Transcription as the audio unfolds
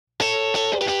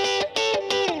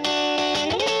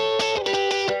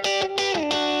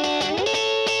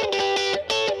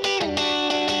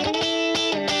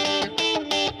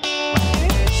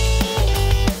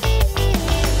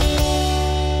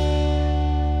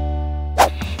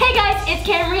it's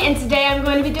Kamri, and today I'm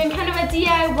going to be doing kind of a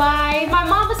DIY. My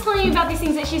mom was telling me about these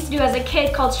things that she used to do as a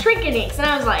kid called Shrinky Dinks, and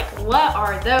I was like, what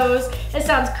are those? It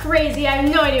sounds crazy, I have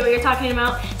no idea what you're talking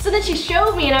about. So then she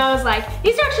showed me and I was like,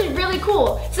 these are actually really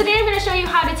cool. So today I'm going to show you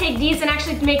how to take these and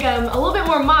actually make them a little bit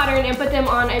more modern and put them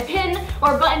on a pin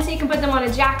or a button so you can put them on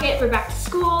a jacket for back to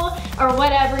school or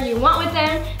whatever you want with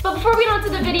them. But before we get on to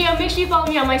the video, make sure you follow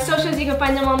me on my socials. You can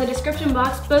find them on the description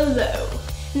box below.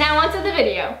 Now on to the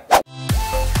video.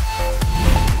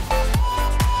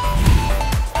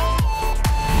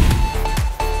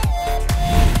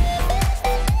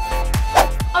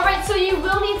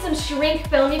 Shrink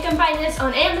film. You can find this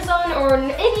on Amazon or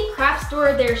in any craft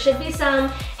store. There should be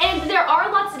some, and there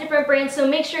are lots of different brands, so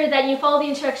make sure that you follow the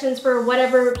instructions for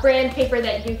whatever brand paper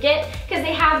that you get, because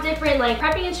they have different like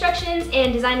prepping instructions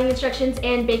and designing instructions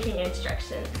and baking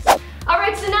instructions.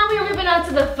 Alright, so now we're moving on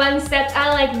to the fun steps. I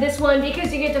like this one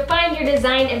because you get to find your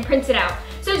design and print it out.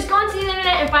 So just go onto the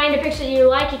internet and find a picture you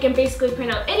like. You can basically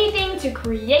print out anything to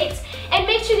create. And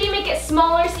make sure that you make it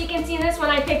smaller. So you can see in this one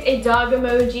I picked a dog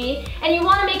emoji. And you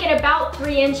want to make it about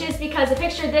 3 inches because a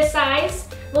picture this size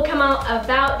will come out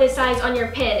about this size on your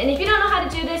pin. And if you don't know how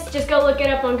to do this, just go look it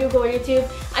up on Google or YouTube.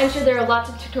 I'm sure there are lots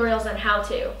of tutorials on how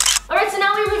to. Alright, so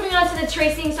now we're moving on to the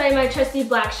tracing. So I have my trusty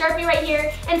black Sharpie right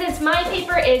here. And since my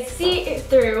paper is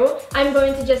see-through, I'm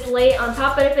going to just lay it on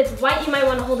top. But if it's white, you might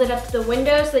want to hold it up to the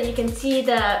window so that you can see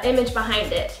the image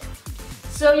behind it.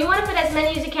 So you want to put as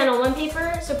many as you can on one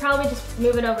paper. So probably just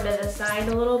move it over to the side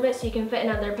a little bit so you can fit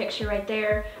another picture right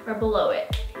there or below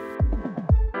it.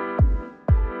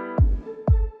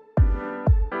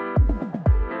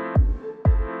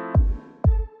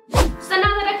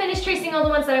 Tracing all the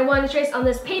ones that I wanted to trace on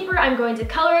this paper, I'm going to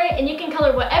color it, and you can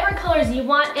color whatever colors you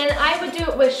want, and I would do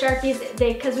it with Sharpies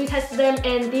because we tested them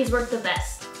and these work the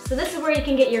best. So this is where you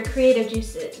can get your creative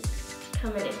juices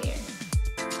coming in here.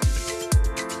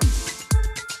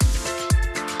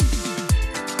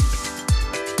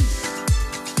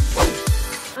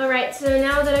 Alright, so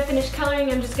now that I finished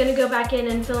coloring, I'm just going to go back in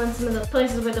and fill in some of the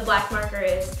places where the black marker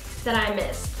is that I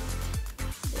missed.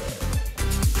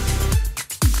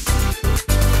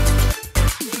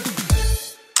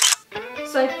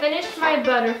 So I finished my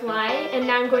butterfly, and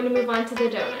now I'm going to move on to the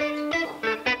donut.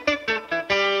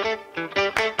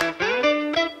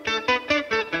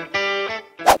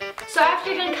 So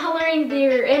after you're done coloring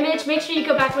your image, make sure you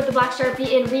go back with the black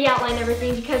Sharpie and re-outline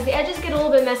everything because the edges get a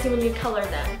little bit messy when you color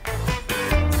them.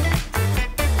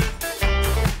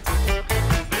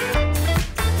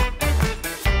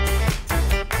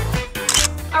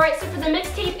 Alright, so for the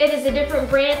mixed tape, it is a different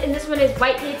brand, and this one is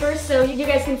white paper, so you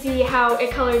guys can see how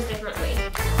it colors differently.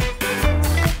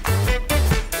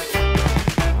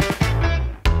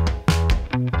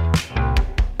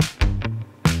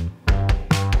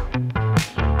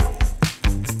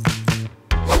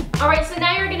 Alright, so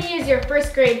now you're going to use your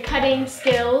first grade cutting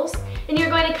skills, and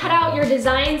you're going to cut out your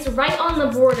designs right on the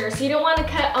border. So you don't want to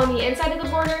cut on the inside of the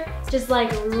border, just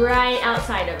like right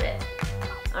outside of it.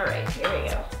 Alright, here we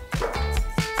go.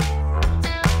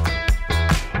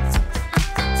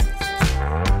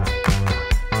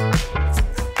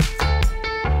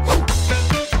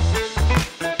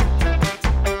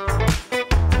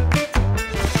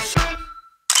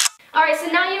 Alright, so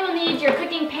now you will need your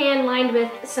cooking pan lined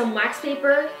with some wax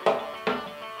paper.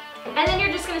 And then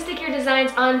you're just going to stick your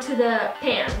designs onto the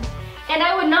pan. And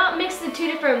I would not mix the two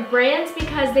different brands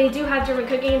because they do have different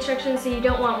cooking instructions, so you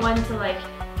don't want one to like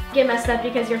get messed up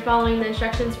because you're following the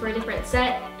instructions for a different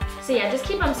set. So yeah, just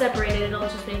keep them separated, it'll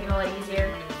just make it a lot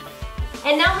easier.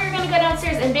 And now we're going to go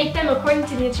downstairs and bake them according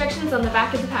to the instructions on the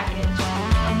back of the package.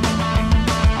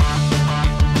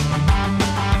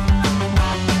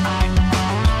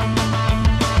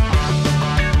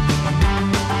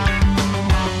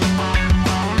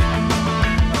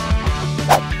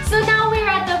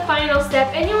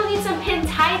 Step, and you will need some pin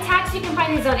tie tacks. You can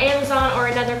find these on Amazon or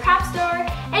another craft store,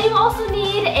 and you also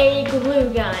need a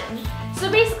glue gun.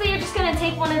 So basically you're just going to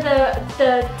take one of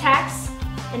the tacks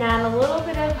and add a little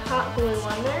bit of hot glue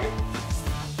on there,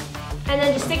 and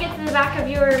then just stick it to the back of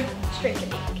your Shrinky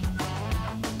Dink.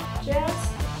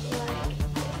 Just like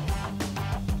this.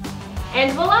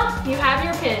 And voila, you have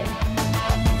your pin.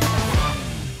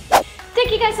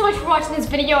 Thank you guys so much for watching this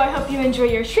video. I hope you enjoy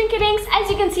your Shrinky Dinks. As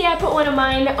you can see, I put one of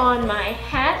mine on my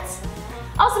hat.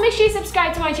 Also, make sure you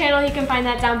subscribe to my channel. You can find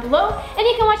that down below. And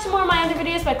you can watch some more of my other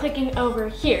videos by clicking over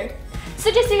here. So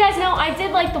just so you guys know, I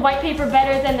did like the white paper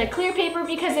better than the clear paper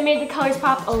because it made the colors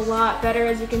pop a lot better.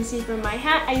 As you can see from my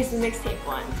hat, I used the mixed tape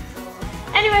one.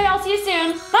 Anyway, I'll see you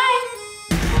soon. Bye!